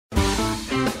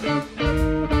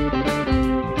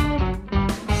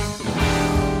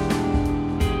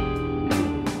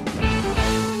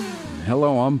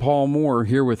I'm Paul Moore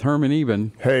here with Herman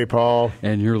Eben. Hey, Paul.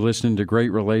 And you're listening to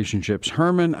Great Relationships.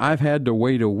 Herman, I've had to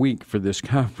wait a week for this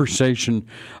conversation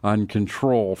on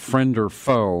control, friend or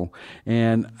foe,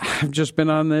 and I've just been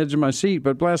on the edge of my seat.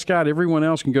 But bless God, everyone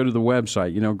else can go to the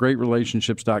website,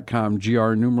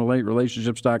 greatrelationships.com,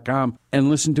 relationships.com, and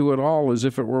listen to it all as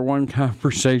if it were one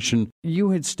conversation.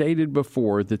 You had stated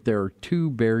before that there are two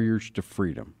barriers to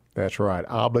freedom. That's right.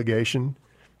 Obligation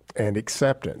and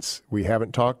acceptance. We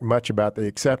haven't talked much about the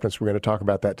acceptance. We're going to talk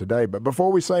about that today. But before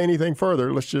we say anything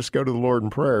further, let's just go to the Lord in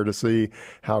prayer to see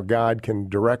how God can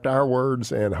direct our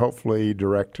words and hopefully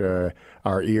direct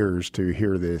our ears to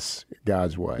hear this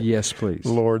God's way. Yes, please.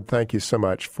 Lord, thank you so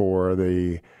much for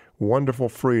the wonderful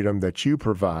freedom that you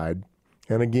provide.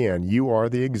 And again, you are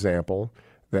the example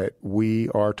that we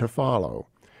are to follow.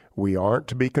 We aren't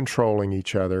to be controlling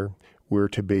each other. We're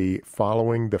to be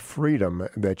following the freedom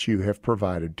that you have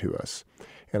provided to us.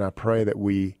 And I pray that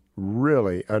we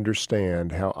really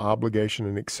understand how obligation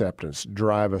and acceptance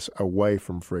drive us away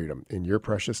from freedom. In your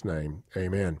precious name,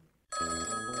 amen.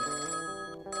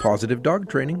 Positive dog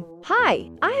training. Hi,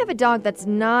 I have a dog that's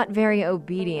not very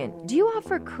obedient. Do you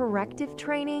offer corrective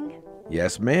training?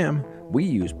 Yes, ma'am. We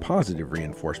use positive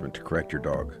reinforcement to correct your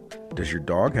dog. Does your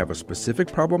dog have a specific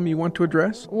problem you want to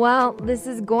address? Well, this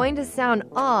is going to sound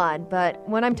odd, but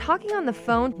when I'm talking on the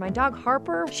phone, my dog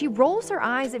Harper, she rolls her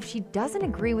eyes if she doesn't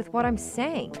agree with what I'm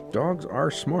saying. Dogs are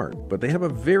smart, but they have a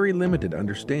very limited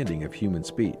understanding of human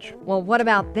speech. Well, what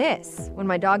about this? When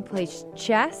my dog plays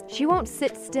chess, she won't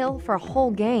sit still for a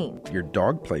whole game. Your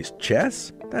dog plays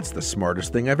chess? That's the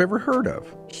smartest thing I've ever heard of.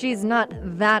 She's not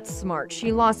that smart.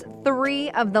 She lost 3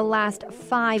 of the last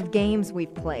 5 games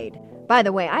we've played. By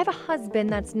the way, I have a husband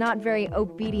that's not very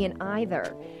obedient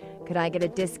either. Could I get a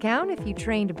discount if you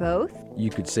trained both? You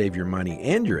could save your money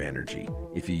and your energy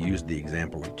if you used the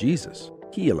example of Jesus.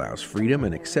 He allows freedom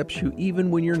and accepts you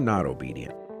even when you're not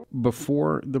obedient.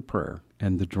 Before the prayer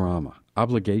and the drama,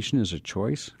 obligation is a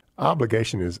choice?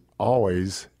 Obligation is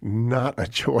always not a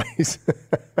choice.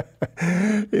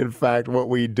 In fact, what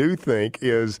we do think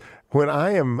is when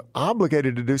I am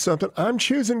obligated to do something, I'm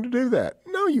choosing to do that.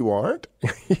 No, you aren't.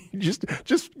 Just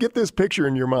get this picture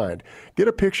in your mind. Get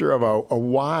a picture of a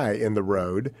Y in the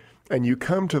road, and you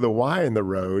come to the Y in the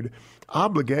road.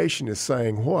 Obligation is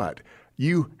saying what?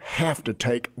 You have to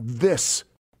take this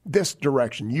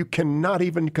direction. You cannot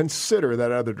even consider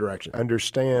that other direction.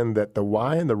 Understand that the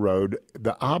Y in the road,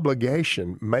 the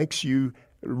obligation makes you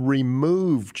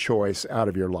remove choice out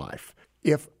of your life.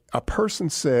 If a person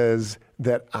says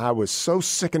that I was so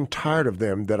sick and tired of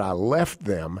them that I left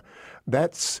them,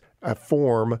 that's a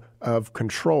form of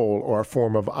control or a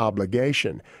form of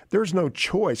obligation. There's no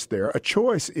choice there. A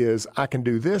choice is I can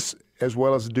do this as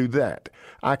well as do that.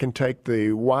 I can take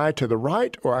the Y to the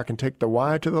right or I can take the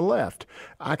Y to the left.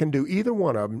 I can do either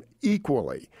one of them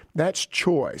equally. That's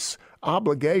choice.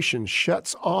 Obligation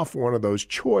shuts off one of those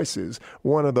choices,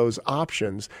 one of those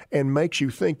options, and makes you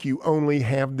think you only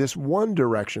have this one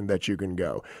direction that you can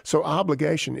go. So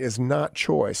obligation is not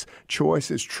choice. Choice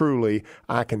is truly,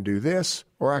 I can do this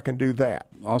or I can do that.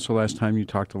 Also, last time you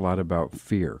talked a lot about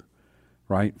fear,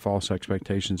 right? False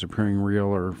expectations appearing real.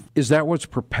 Or is that what's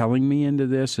propelling me into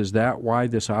this? Is that why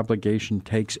this obligation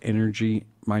takes energy,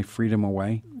 my freedom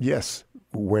away? Yes.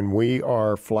 When we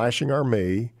are flashing our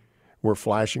me, we're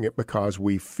flashing it because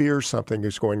we fear something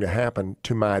is going to happen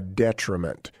to my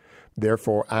detriment.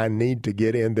 Therefore, I need to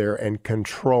get in there and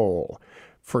control.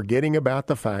 Forgetting about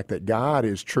the fact that God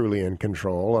is truly in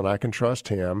control and I can trust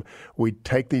Him, we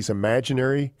take these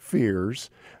imaginary fears,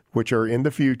 which are in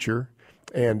the future,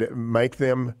 and make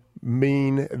them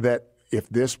mean that if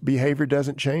this behavior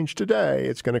doesn't change today,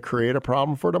 it's going to create a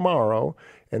problem for tomorrow.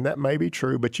 And that may be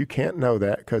true, but you can't know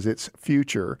that because it's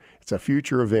future. It's a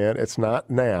future event. It's not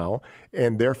now.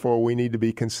 And therefore, we need to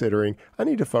be considering, I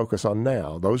need to focus on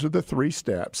now. Those are the 3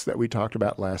 steps that we talked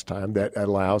about last time that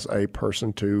allows a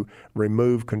person to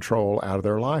remove control out of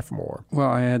their life more. Well,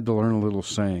 I had to learn a little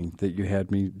saying that you had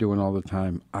me doing all the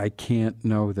time. I can't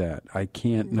know that. I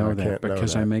can't know that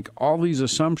because I make all these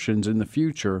assumptions in the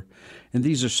future, and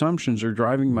these assumptions are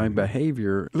driving my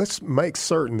behavior. Let's make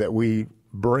certain that we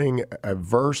bring a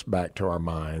verse back to our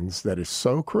minds that is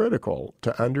so critical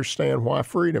to understand why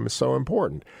freedom is so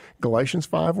important. Galatians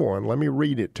 5:1, let me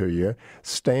read it to you.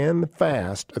 Stand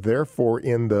fast, therefore,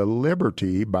 in the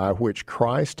liberty by which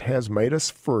Christ has made us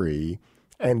free,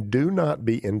 and do not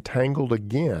be entangled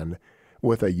again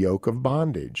with a yoke of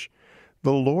bondage.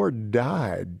 The Lord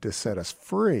died to set us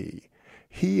free.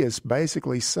 He is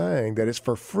basically saying that it's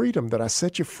for freedom that I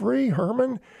set you free,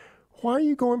 Herman. Why are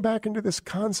you going back into this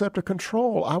concept of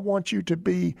control? I want you to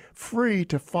be free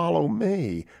to follow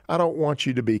me. I don't want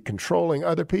you to be controlling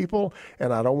other people,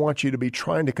 and I don't want you to be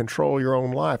trying to control your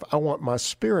own life. I want my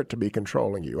spirit to be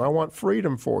controlling you. I want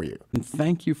freedom for you. And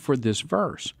thank you for this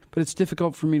verse. But it's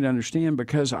difficult for me to understand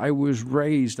because I was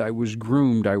raised, I was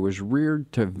groomed, I was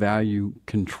reared to value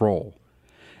control.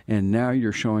 And now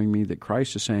you're showing me that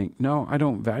Christ is saying, no, I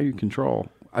don't value control.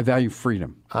 I value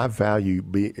freedom.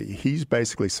 He's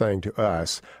basically saying to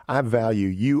us, I value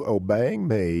you obeying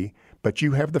me, but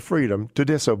you have the freedom to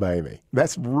disobey me.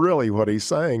 That's really what he's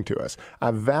saying to us.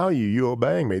 I value you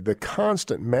obeying me. The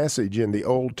constant message in the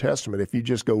Old Testament, if you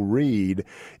just go read,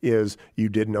 is you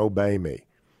didn't obey me.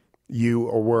 You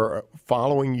were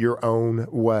following your own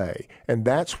way. And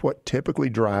that's what typically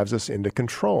drives us into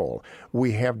control.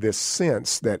 We have this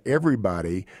sense that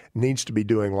everybody needs to be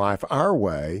doing life our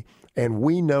way, and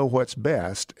we know what's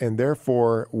best, and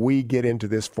therefore we get into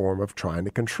this form of trying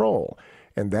to control.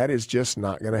 And that is just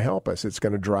not going to help us. It's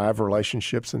going to drive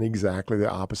relationships in exactly the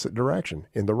opposite direction,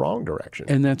 in the wrong direction.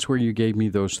 And that's where you gave me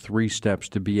those 3 steps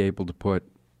to be able to put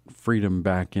freedom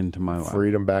back into my life.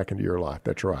 Freedom back into your life.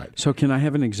 That's right. So can I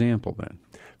have an example then?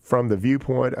 From the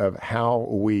viewpoint of how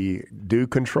we do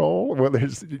control, well,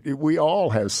 we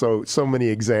all have so many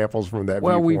examples from that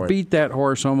Well, viewpoint. we beat that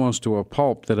horse almost to a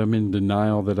pulp that I'm in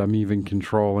denial, that I'm even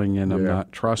controlling, and I'm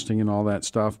not trusting and all that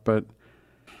stuff. But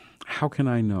how can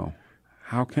I know?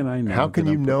 How can I know? How can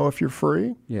you know if you're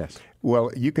free? Yes.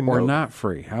 Well, you can Or know, not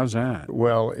free. How's that?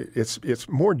 Well, it's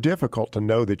more difficult to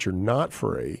know that you're not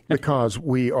free because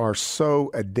we are so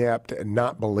adept at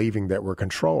not believing that we're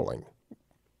controlling.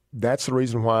 That's the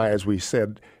reason why, as we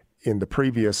said in the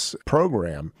previous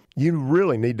program, you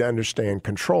really need to understand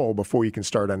control before you can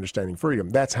start understanding freedom.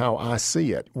 That's how I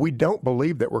see it. We don't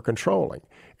believe that we're controlling,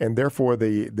 and therefore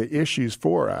the issues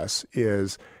for us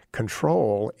is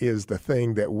control is the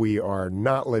thing that we are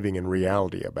not living in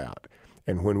reality about.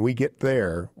 And when we get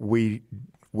there, we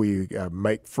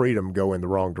make freedom go in the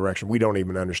wrong direction. We don't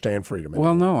even understand freedom anymore.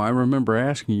 Well, no, I remember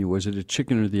asking you, was it a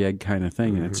chicken or the egg kind of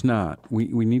thing? And it's not. We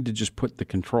need to just put the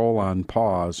control on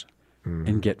pause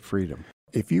and get freedom.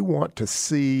 If you want to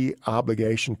see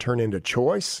obligation turn into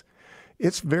choice,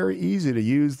 it's very easy to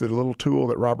use the little tool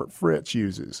that Robert Fritz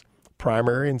uses.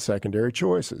 Primary and secondary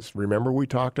choices. Remember we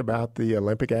talked about the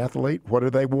Olympic athlete? What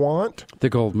do they want? The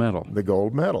gold medal. The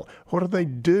gold medal. What do they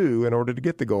do in order to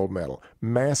get the gold medal?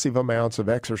 Massive amounts of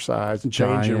exercise,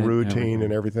 change in routine,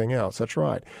 and everything else. That's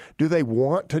right. Do they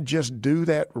want to just do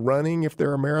that running if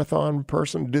they're a marathon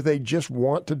person? Do they just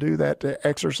want to do that to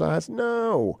exercise?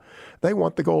 No. They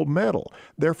want the gold medal.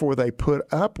 Therefore, they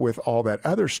put up with all that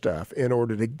other stuff in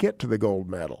order to get to the gold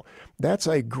medal. That's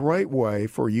a great way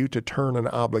for you to turn an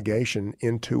obligation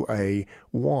into a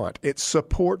want. It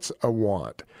supports a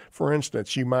want. For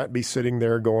instance, you might be sitting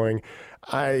there going,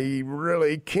 I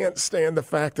really can't stand the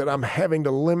fact that I'm having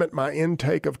to limit my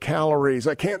intake of calories.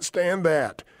 I can't stand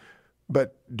that.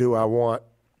 But do I want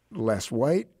less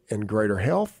weight and greater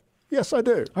health? Yes, I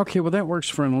do. Okay, well, that works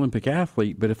for an Olympic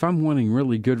athlete, but if I'm wanting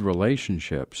really good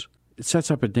relationships, it sets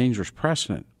up a dangerous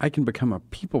precedent. I can become a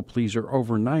people pleaser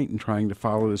overnight in trying to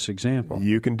follow this example.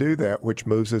 You can do that, which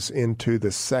moves us into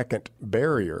the second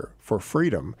barrier for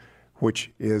freedom,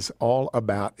 which is all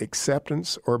about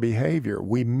acceptance or behavior.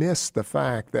 We miss the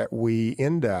fact that we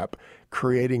end up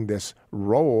creating this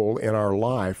role in our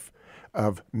life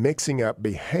of mixing up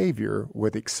behavior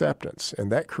with acceptance, and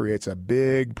that creates a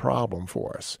big problem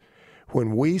for us.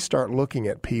 When we start looking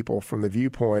at people from the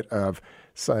viewpoint of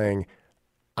saying,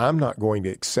 I'm not going to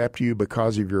accept you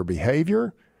because of your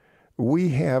behavior, we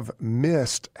have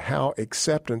missed how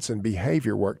acceptance and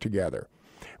behavior work together.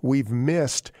 We've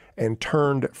missed and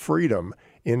turned freedom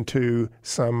into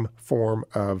some form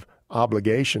of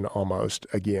obligation almost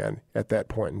again at that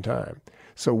point in time.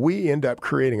 So we end up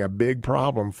creating a big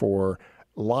problem for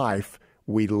life.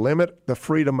 We limit the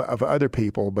freedom of other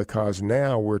people because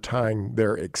now we're tying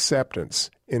their acceptance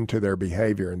into their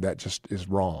behavior, and that just is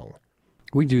wrong.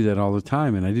 We do that all the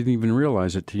time, and I didn't even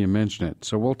realize it till you mention it.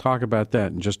 So we'll talk about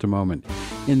that in just a moment.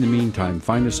 In the meantime,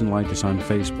 find us and like us on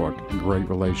Facebook, Great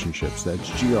Relationships. That's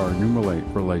GR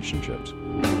Relationships.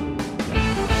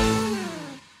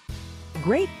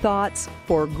 Great thoughts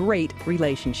for great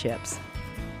relationships.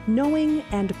 Knowing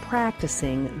and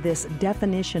practicing this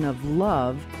definition of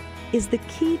love is the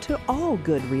key to all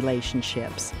good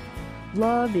relationships.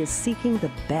 Love is seeking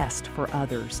the best for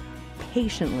others,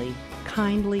 patiently,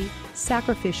 kindly,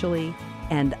 sacrificially,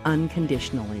 and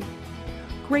unconditionally.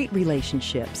 Great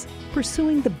relationships,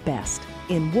 pursuing the best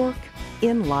in work,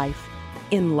 in life,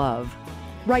 in love.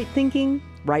 Right thinking,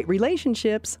 right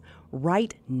relationships,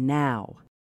 right now.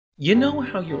 You know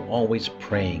how you're always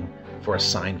praying for a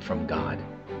sign from God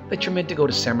that you're meant to go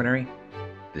to seminary?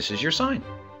 This is your sign.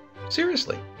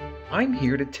 Seriously, I'm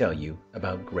here to tell you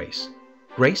about Grace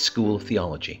School of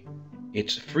Theology.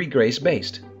 It's free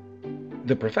grace-based.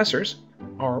 The professors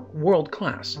are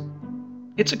world-class.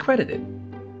 It's accredited,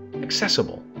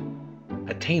 accessible,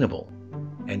 attainable,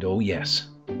 and oh yes,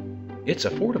 it's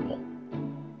affordable.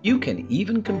 You can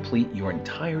even complete your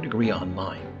entire degree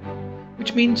online,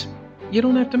 which means you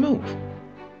don't have to move.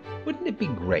 Wouldn't it be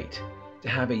great to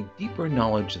have a deeper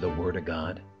knowledge of the Word of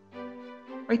God?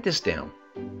 Write this down: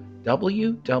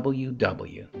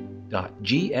 www.gsot.edu,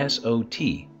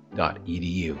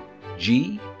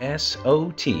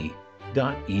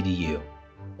 gsot.edu,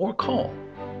 or call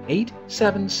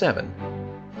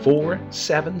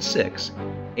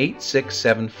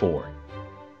 877-476-8674,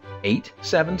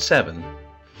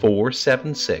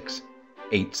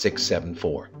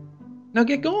 877-476-8674. Now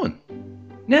get going.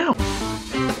 Now.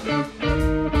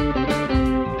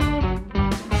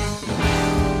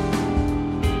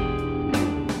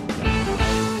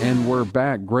 And we're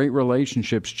back. Great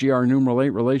Relationships,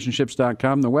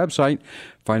 GR8relationships.com, the website.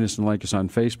 Find us and like us on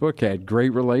Facebook at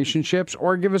Great Relationships,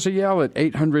 or give us a yell at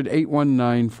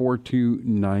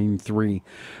 800-819-4293.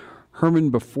 Herman,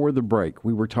 before the break,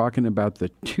 we were talking about the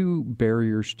two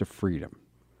barriers to freedom,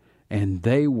 and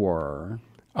they were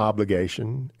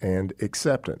obligation and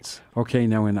acceptance. Okay,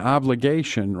 now in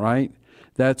obligation, right,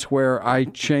 that's where I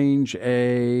change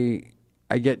I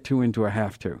get to into a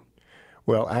have to.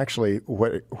 Well, actually,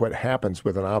 what happens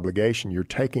with an obligation, you're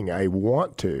taking a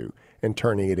want to and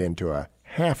turning it into a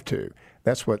have to.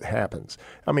 That's what happens.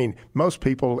 I mean, most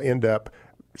people end up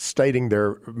stating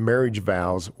their marriage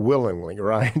vows willingly,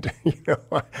 right?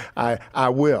 I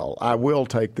will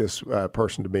take this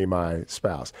person to be my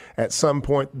spouse. At some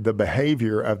point, the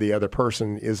behavior of the other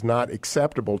person is not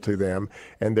acceptable to them,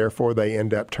 and therefore they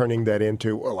end up turning that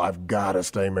into, well, I've got to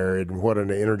stay married, and what an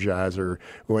energizer,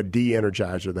 what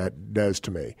de-energizer that does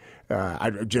to me. I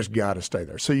just got to stay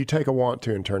there. So you take a want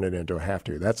to and turn it into a have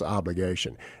to. That's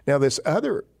obligation. Now, this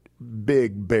other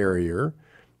big barrier,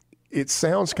 it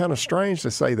sounds kind of strange to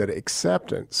say that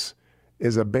acceptance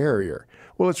is a barrier.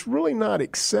 Well, it's really not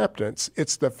acceptance.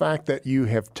 It's the fact that you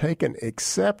have taken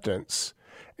acceptance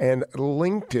and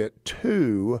linked it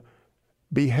to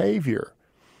behavior.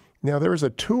 Now, there's a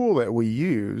tool that we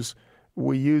use.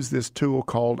 We use this tool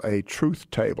called a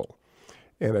truth table.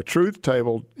 And a truth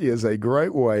table is a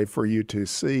great way for you to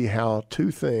see how two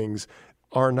things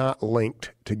are not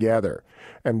linked together.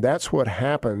 And that's what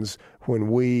happens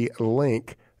when we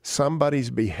link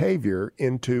somebody's behavior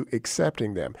into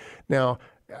accepting them. Now,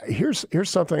 here's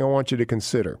something I want you to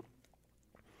consider.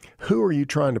 Who are you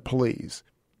trying to please?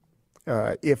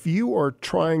 If you are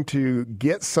trying to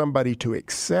get somebody to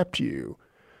accept you,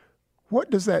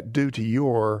 what does that do to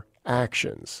your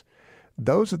actions?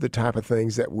 Those are the type of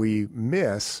things that we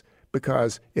miss,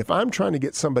 because if I'm trying to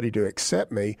get somebody to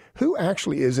accept me, who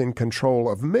actually is in control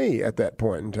of me at that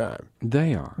point in time?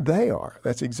 They are. They are.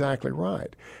 That's exactly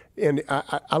right. And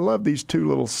I love these two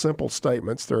little simple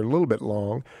statements. They're a little bit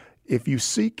long. If you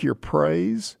seek your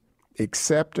praise,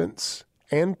 acceptance,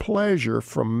 and pleasure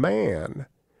from man,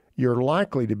 you're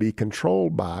likely to be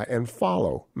controlled by and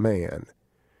follow man.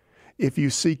 If you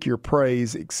seek your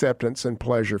praise, acceptance, and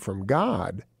pleasure from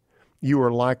God, you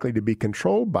are likely to be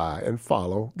controlled by and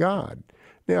follow God.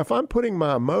 Now, if I'm putting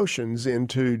my emotions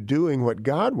into doing what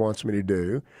God wants me to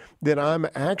do, then I'm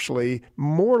actually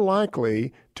more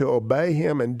likely to obey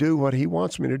Him and do what He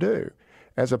wants me to do.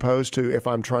 As opposed to if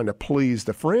I'm trying to please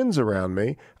the friends around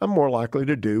me, I'm more likely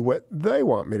to do what they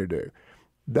want me to do.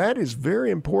 That is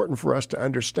very important for us to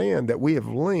understand, that we have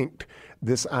linked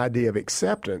this idea of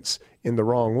acceptance in the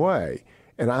wrong way.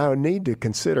 And I need to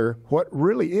consider what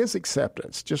really is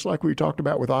acceptance, just like we talked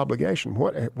about with obligation.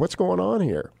 What's going on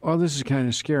here? Well, this is kind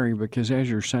of scary, because as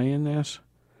you're saying this,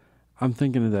 I'm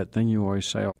thinking of that thing you always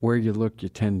say, where you look, you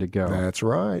tend to go. That's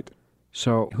right.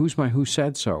 So who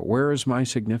said so? Where is my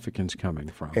significance coming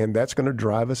from? And that's going to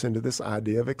drive us into this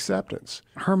idea of acceptance.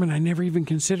 Herman, I never even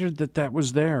considered that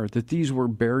was there, that these were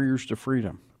barriers to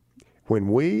freedom. When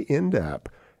we end up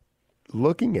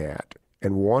looking at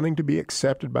and wanting to be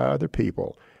accepted by other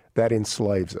people, that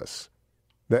enslaves us.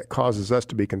 That causes us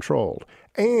to be controlled.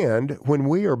 And when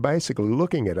we are basically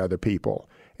looking at other people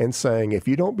and saying, if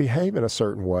you don't behave in a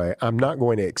certain way, I'm not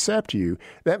going to accept you,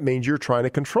 that means you're trying to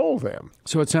control them.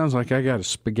 So it sounds like I got a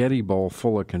spaghetti bowl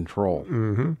full of control.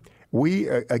 Mm-hmm.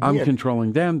 I'm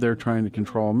controlling them, they're trying to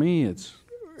control me.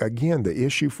 Again, the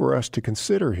issue for us to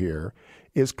consider here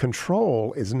is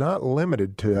control is not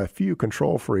limited to a few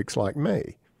control freaks like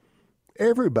me.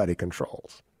 Everybody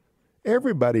controls.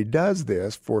 Everybody does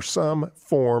this for some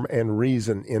form and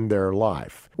reason in their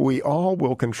life. We all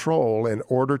will control in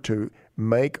order to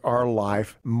make our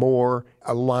life more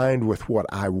aligned with what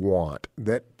I want.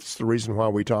 That's the reason why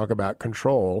we talk about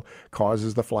control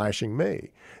causes the flashing me.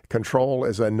 Control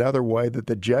is another way that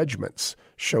the judgments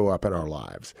show up in our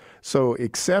lives. So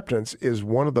acceptance is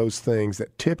one of those things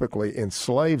that typically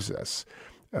enslaves us.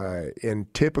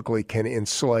 And typically can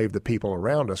enslave the people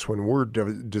around us when we're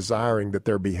desiring that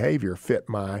their behavior fit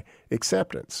my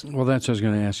acceptance. Well, that's what I was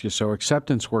going to ask you. So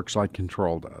acceptance works like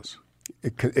control does.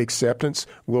 Acceptance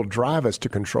will drive us to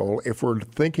control if we're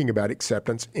thinking about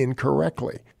acceptance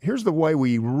incorrectly. Here's the way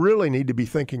we really need to be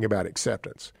thinking about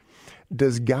acceptance.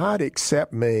 Does God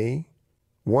accept me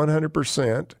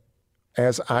 100%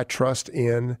 as I trust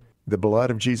in the blood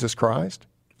of Jesus Christ?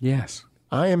 Yes.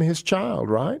 I am his child,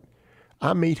 right?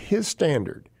 I meet his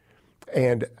standard,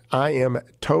 and I am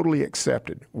totally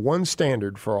accepted. One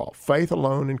standard for all, faith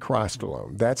alone in Christ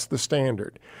alone. That's the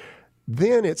standard.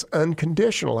 Then it's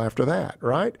unconditional after that,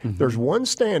 right? Mm-hmm. There's one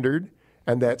standard,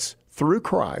 and that's through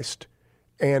Christ,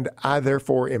 and I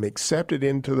therefore am accepted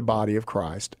into the body of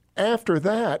Christ. After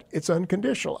that, it's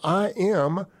unconditional. I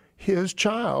am his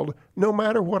child no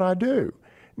matter what I do.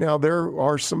 Now, there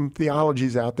are some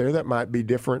theologies out there that might be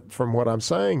different from what I'm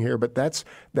saying here, but that's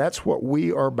what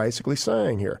we are basically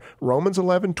saying here. Romans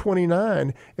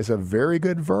 11:29 is a very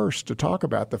good verse to talk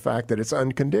about the fact that it's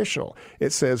unconditional.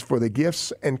 It says, "For the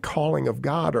gifts and calling of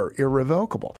God are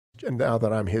irrevocable." And now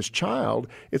that I'm his child,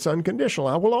 it's unconditional.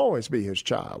 I will always be his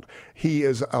child. He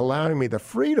is allowing me the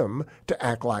freedom to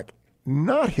act like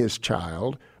not his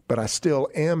child, but I still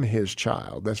am his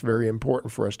child. That's very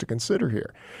important for us to consider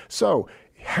here. So,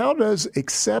 how does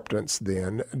acceptance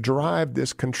then drive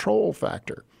this control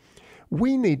factor?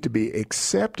 We need to be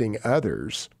accepting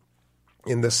others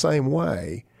in the same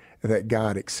way that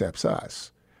God accepts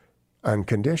us,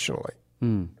 unconditionally.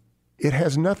 It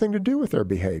has nothing to do with their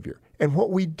behavior. And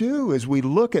what we do is we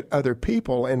look at other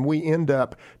people and we end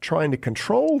up trying to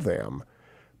control them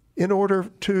in order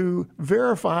to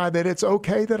verify that it's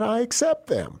okay that I accept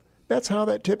them. That's how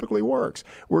that typically works.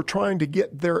 We're trying to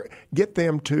get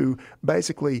them to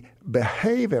basically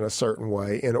behave in a certain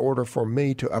way in order for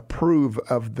me to approve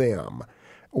of them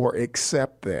or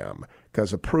accept them,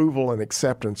 because approval and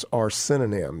acceptance are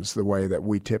synonyms the way that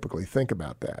we typically think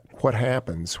about that. What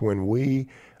happens when we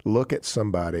look at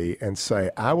somebody and say,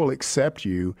 I will accept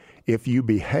you if you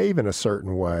behave in a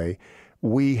certain way?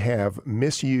 We have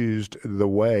misused the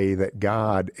way that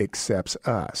God accepts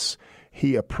us.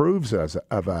 He approves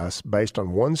of us based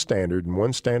on one standard and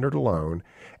one standard alone,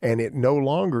 and it no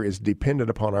longer is dependent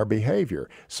upon our behavior.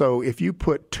 So if you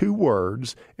put two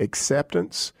words,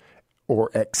 acceptance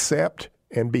or accept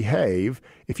and behave,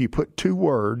 if you put two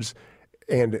words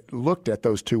and looked at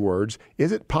those two words,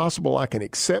 is it possible I can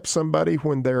accept somebody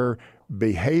when they're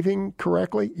behaving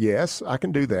correctly? Yes, I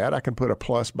can do that. I can put a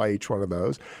plus by each one of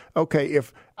those. Okay,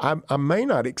 if I may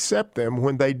not accept them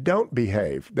when they don't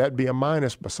behave, that'd be a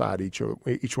minus beside each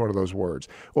one of those words.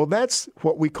 Well, that's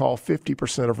what we call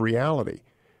 50% of reality,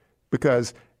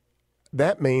 because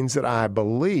that means that I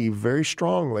believe very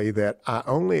strongly that I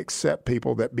only accept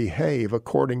people that behave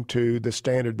according to the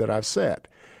standard that I've set.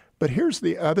 But here's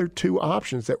the other two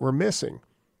options that we're missing.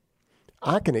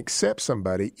 I can accept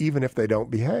somebody even if they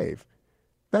don't behave.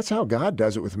 That's how God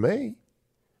does it with me.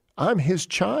 I'm his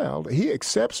child. He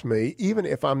accepts me even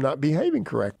if I'm not behaving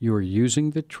correctly. You are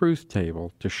using the truth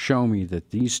table to show me that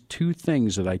these two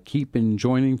things that I keep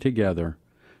joining together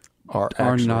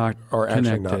are not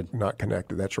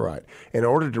connected. That's right. In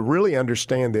order to really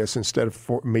understand this, instead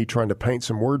of me trying to paint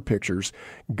some word pictures,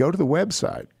 go to the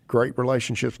website,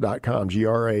 greatrelationships.com,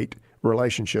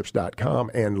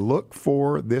 GR8relationships.com, and look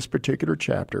for this particular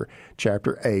chapter,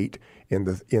 chapter 8, in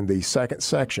the second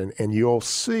section, and you'll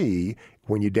see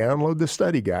when you download the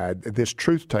study guide, this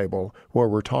truth table where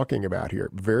we're talking about here.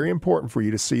 Very important for you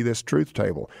to see this truth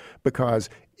table, because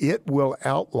it will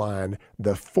outline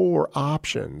the 4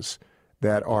 options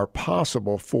that are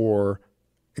possible for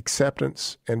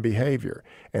acceptance and behavior.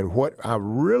 And what I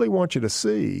really want you to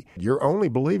see, you're only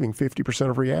believing 50%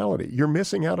 of reality. You're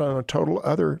missing out on a total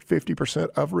other 50%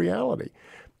 of reality.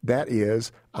 That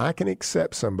is, I can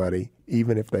accept somebody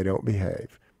even if they don't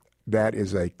behave. That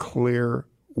is a clear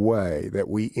way that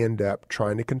we end up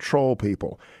trying to control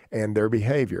people and their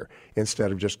behavior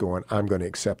instead of just going, I'm going to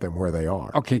accept them where they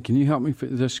are. Okay, can you help me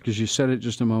with this? Because you said it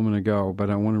just a moment ago, but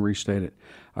I want to restate it.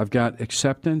 I've got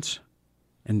acceptance,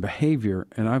 and behavior,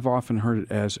 and I've often heard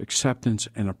it as acceptance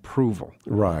and approval.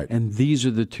 Right. And these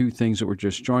are the two things that we're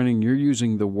just joining. You're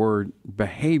using the word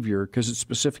behavior because it's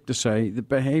specific to say that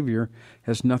behavior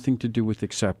has nothing to do with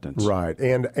acceptance. Right.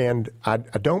 And I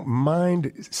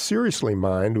don't seriously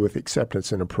mind with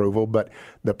acceptance and approval, but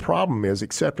the problem is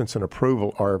acceptance and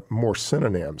approval are more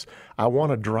synonyms. I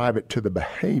want to drive it to the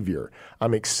behavior.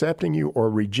 I'm accepting you or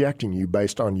rejecting you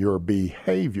based on your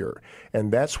behavior.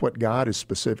 And that's what God is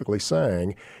specifically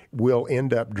saying will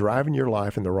end up driving your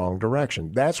life in the wrong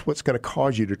direction. That's what's going to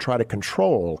cause you to try to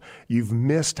control. You've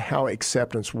missed how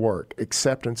acceptance works.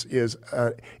 Acceptance is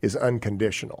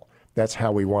unconditional. That's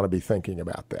how we want to be thinking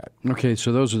about that. Okay,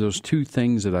 so those are those two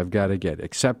things that I've got to get.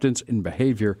 Acceptance and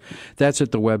behavior. That's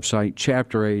at the website,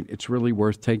 Chapter 8. It's really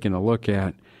worth taking a look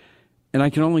at. And I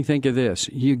can only think of this.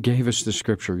 You gave us the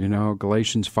scripture,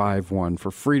 Galatians 5:1. For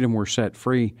freedom we're set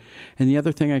free. And the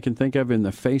other thing I can think of in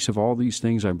the face of all these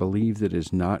things I believe that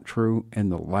is not true and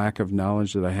the lack of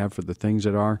knowledge that I have for the things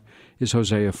that are is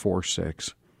Hosea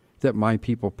 4:6. That my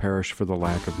people perish for the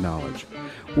lack of knowledge.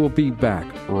 We'll be back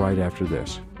right after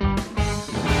this.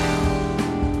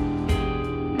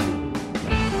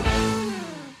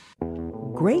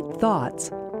 Great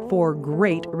thoughts for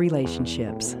great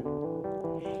relationships.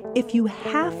 If you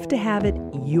have to have it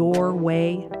your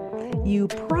way, you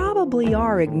probably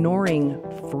are ignoring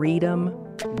freedom,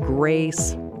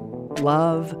 grace,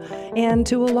 love, and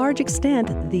to a large extent,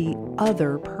 the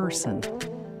other person.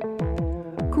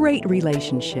 Great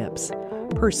relationships,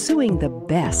 pursuing the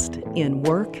best in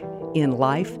work, in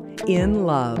life, in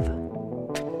love.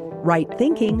 Right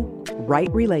thinking, right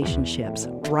relationships,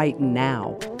 right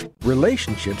now.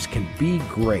 Relationships can be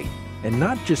great, and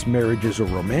not just marriages or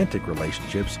romantic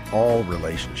relationships, all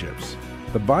relationships.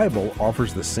 The Bible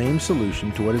offers the same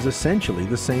solution to what is essentially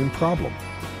the same problem.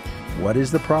 What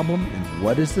is the problem and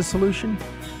what is the solution?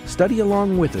 Study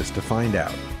along with us to find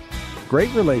out.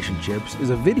 Great Relationships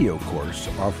is a video course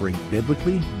offering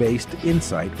biblically based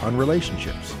insight on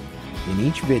relationships. In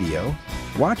each video,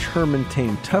 watch Herman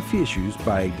tame tough issues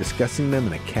by discussing them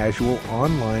in a casual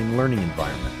online learning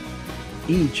environment.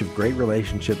 Each of Great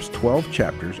Relationships' 12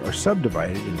 chapters are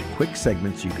subdivided into quick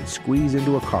segments you can squeeze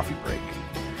into a coffee break.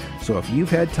 So if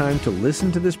you've had time to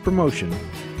listen to this promotion,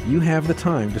 you have the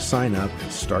time to sign up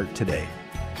and start today.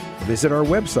 Visit our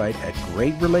website at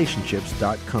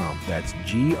greatrelationships.com. That's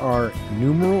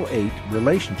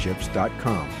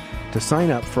GR8relationships.com to sign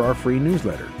up for our free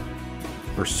newsletter.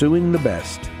 Pursuing the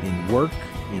best in work,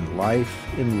 in life,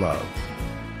 in love.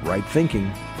 Right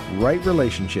thinking, right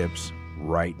relationships,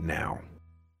 right now.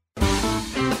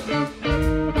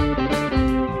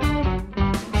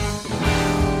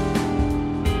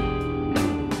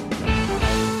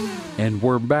 And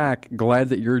we're back. Glad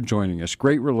that you're joining us.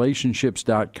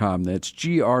 GreatRelationships.com. That's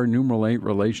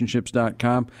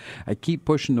GR8relationships.com. I keep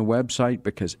pushing the website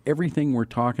because everything we're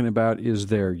talking about is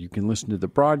there. You can listen to the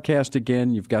broadcast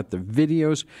again. You've got the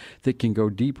videos that can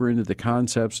go deeper into the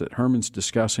concepts that Herman's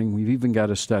discussing. We've even got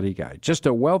a study guide. Just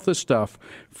a wealth of stuff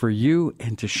for you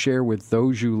and to share with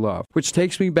those you love. Which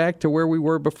takes me back to where we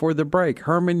were before the break.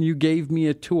 Herman, you gave me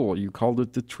a tool. You called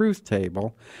it the truth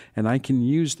table, and I can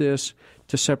use this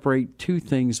to separate two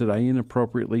things that I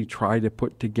inappropriately try to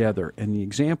put together. And the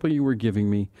example you were giving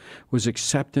me was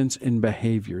acceptance and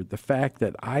behavior. The fact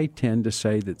that I tend to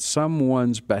say that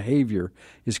someone's behavior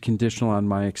is conditional on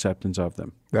my acceptance of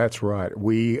them. That's right.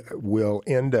 We will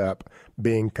end up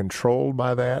being controlled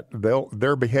by that.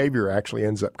 Their behavior actually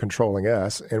ends up controlling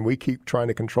us, and we keep trying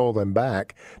to control them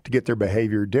back to get their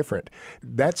behavior different.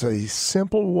 That's a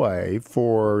simple way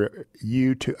for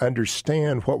you to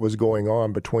understand what was going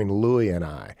on between Louis and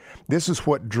I. This is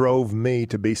what drove me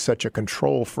to be such a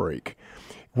control freak.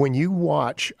 When you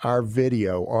watch our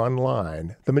video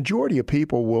online, the majority of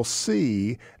people will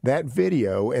see that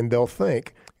video and they'll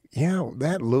think, yeah,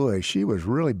 that Louis, she was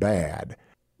really bad.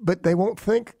 But they won't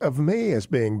think of me as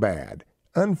being bad.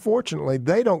 Unfortunately,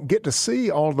 they don't get to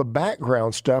see all the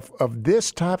background stuff of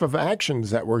this type of actions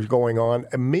that were going on,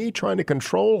 and me trying to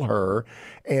control her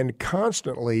and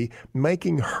constantly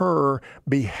making her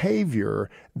behavior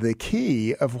the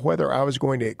key of whether I was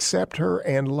going to accept her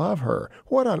and love her.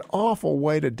 What an awful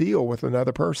way to deal with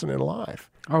another person in life.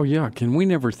 Oh, yeah. Can we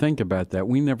never think about that?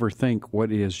 We never think,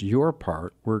 what is your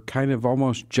part? We're kind of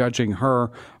almost judging her.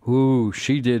 Ooh,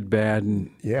 she did bad.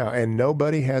 Yeah, and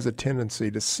nobody has a tendency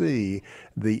to see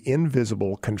the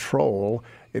invisible control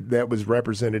that was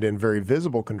represented in very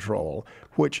visible control,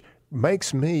 which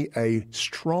makes me a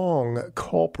strong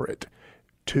culprit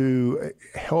to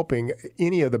helping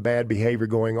any of the bad behavior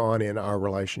going on in our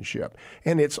relationship.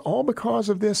 And it's all because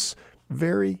of this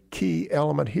very key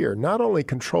element here. Not only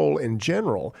control in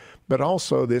general, but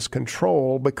also this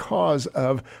control because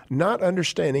of not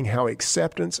understanding how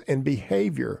acceptance and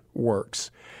behavior works.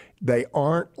 They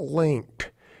aren't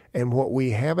linked. And what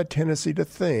we have a tendency to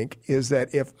think is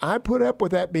that if I put up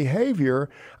with that behavior,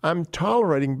 I'm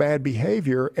tolerating bad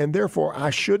behavior, and therefore I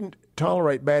shouldn't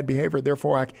tolerate bad behavior,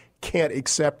 therefore I can't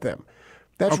accept them.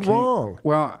 That's wrong.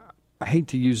 Well, I hate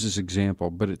to use this example,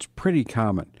 but it's pretty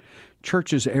common.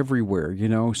 Churches everywhere,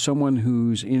 someone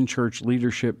who's in church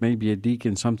leadership, maybe a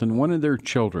deacon, something, one of their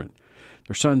children,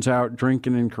 their son's out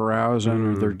drinking and carousing,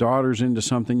 or their daughter's into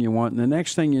something you want, and the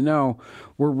next thing you know,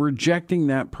 we're rejecting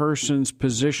that person's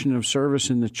position of service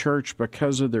in the church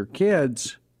because of their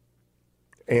kids.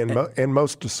 And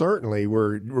most certainly,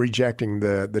 we're rejecting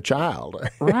the child.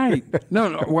 Right.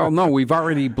 No, we've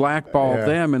already blackballed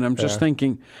them, and I'm just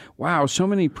thinking, wow, so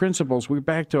many principles. We're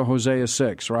back to Hosea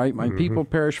 6, right? My people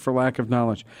perish for lack of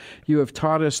knowledge. You have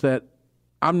taught us that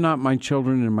I'm not my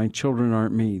children and my children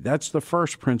aren't me. That's the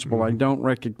first principle I don't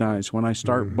recognize when I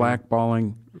start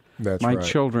blackballing my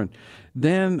children.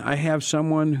 Then I have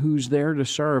someone who's there to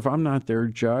serve. I'm not their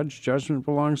judge. Judgment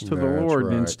belongs to the Lord.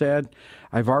 Right. And instead,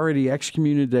 I've already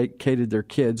excommunicated their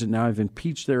kids, and now I've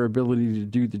impeached their ability to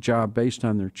do the job based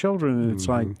on their children. And it's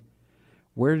like,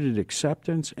 where did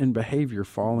acceptance and behavior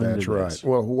fall into this? That's right.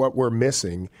 Well, what we're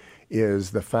missing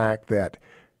is the fact that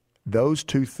those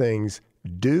two things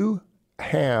do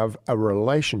have a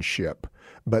relationship,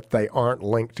 but they aren't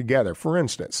linked together. For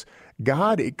instance,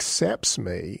 God accepts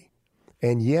me,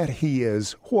 and yet he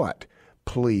is what?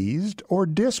 Pleased or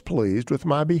displeased with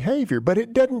my behavior. But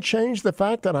it doesn't change the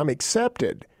fact that I'm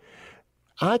accepted.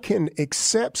 I can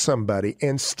accept somebody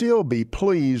and still be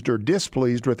pleased or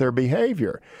displeased with their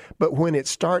behavior. But when it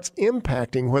starts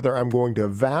impacting whether I'm going to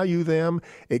value them,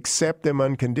 accept them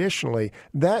unconditionally,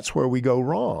 that's where we go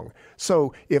wrong.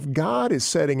 So if God is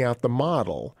setting out the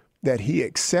model that he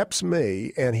accepts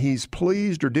me and he's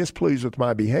pleased or displeased with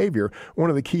my behavior, one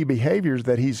of the key behaviors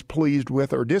that he's pleased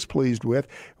with or displeased with,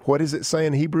 what does it say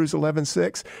in Hebrews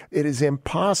 11:6? It is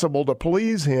impossible to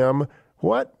please him,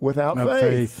 what? Without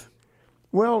faith.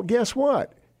 Well, guess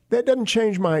what? That doesn't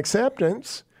change my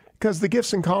acceptance, because the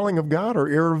gifts and calling of God are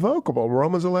irrevocable.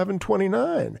 Romans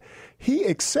 11:29. He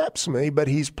accepts me, but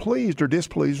he's pleased or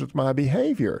displeased with my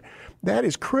behavior. That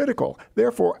is critical.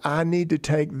 Therefore, I need to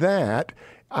take that.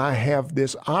 I have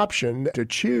this option to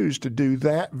choose to do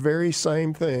that very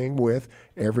same thing with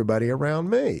everybody around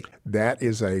me. That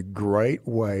is a great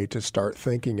way to start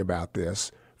thinking about this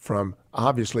from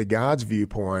obviously God's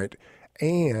viewpoint,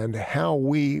 and how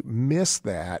we miss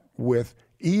that with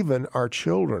even our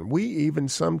children. We even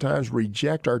sometimes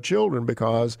reject our children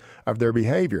because of their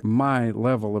behavior. My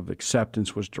level of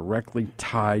acceptance was directly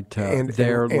tied to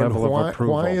their level of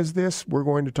approval. Why is this? We're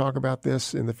going to talk about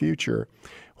this in the future.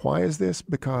 Why is this?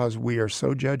 Because we are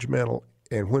so judgmental,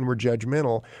 and when we're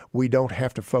judgmental, we don't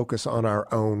have to focus on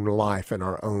our own life and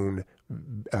our own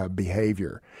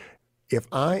behavior. If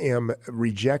I am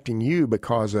rejecting you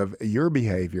because of your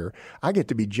behavior, I get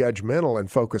to be judgmental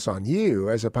and focus on you,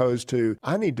 as opposed to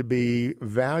I need to be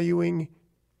valuing,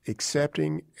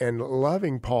 accepting, and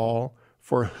loving Paul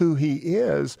for who he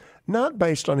is, not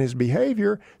based on his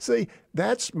behavior. See,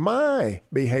 that's my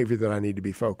behavior that I need to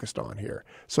be focused on here.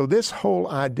 So this whole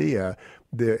idea,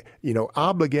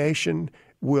 obligation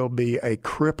will be a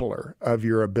crippler of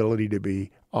your ability to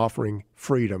be offering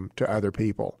freedom to other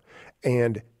people.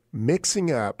 And mixing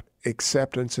up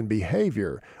acceptance and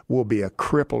behavior will be a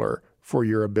crippler for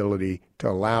your ability to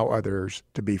allow others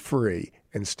to be free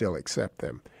and still accept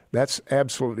them. That's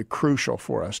absolutely crucial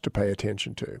for us to pay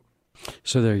attention to.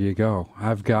 So there you go.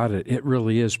 I've got it. It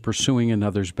really is pursuing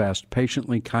another's best,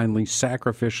 patiently, kindly,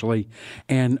 sacrificially,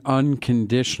 and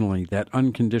unconditionally. That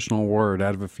unconditional word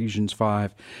out of Ephesians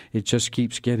 5, it just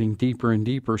keeps getting deeper and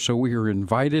deeper. So we are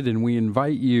invited, and we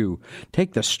invite you.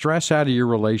 Take the stress out of your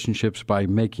relationships by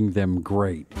making them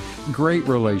great.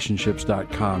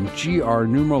 GreatRelationships.com.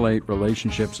 GR8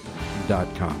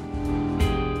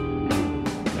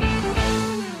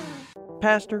 relationships.com.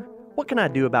 Pastor, what can I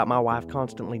do about my wife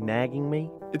constantly nagging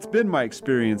me? It's been my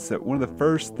experience that one of the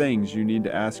first things you need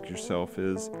to ask yourself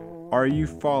is, are you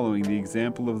following the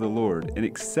example of the Lord and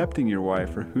accepting your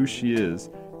wife for who she is,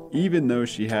 even though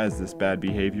she has this bad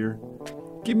behavior?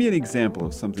 Give me an example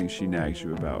of something she nags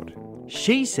you about.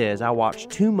 She says I watch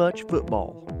too much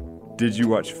football. Did you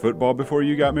watch football before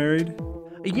you got married?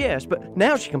 Yes, but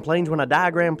now she complains when I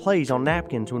diagram plays on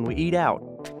napkins when we eat out.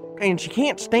 And she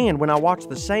can't stand when I watch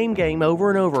the same game over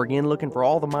and over again looking for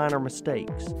all the minor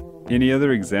mistakes. Any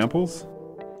other examples?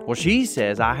 Well, she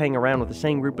says I hang around with the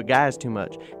same group of guys too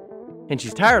much. And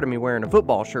she's tired of me wearing a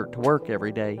football shirt to work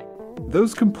every day.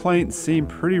 Those complaints seem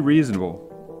pretty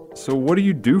reasonable. So what do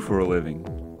you do for a living?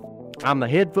 I'm the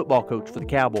head football coach for the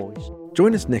Cowboys.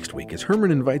 Join us next week as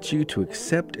Herman invites you to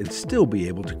accept and still be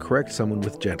able to correct someone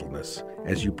with gentleness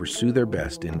as you pursue their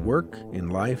best in work, in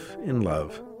life, in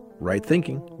love. Right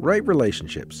thinking, right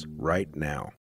relationships, right now.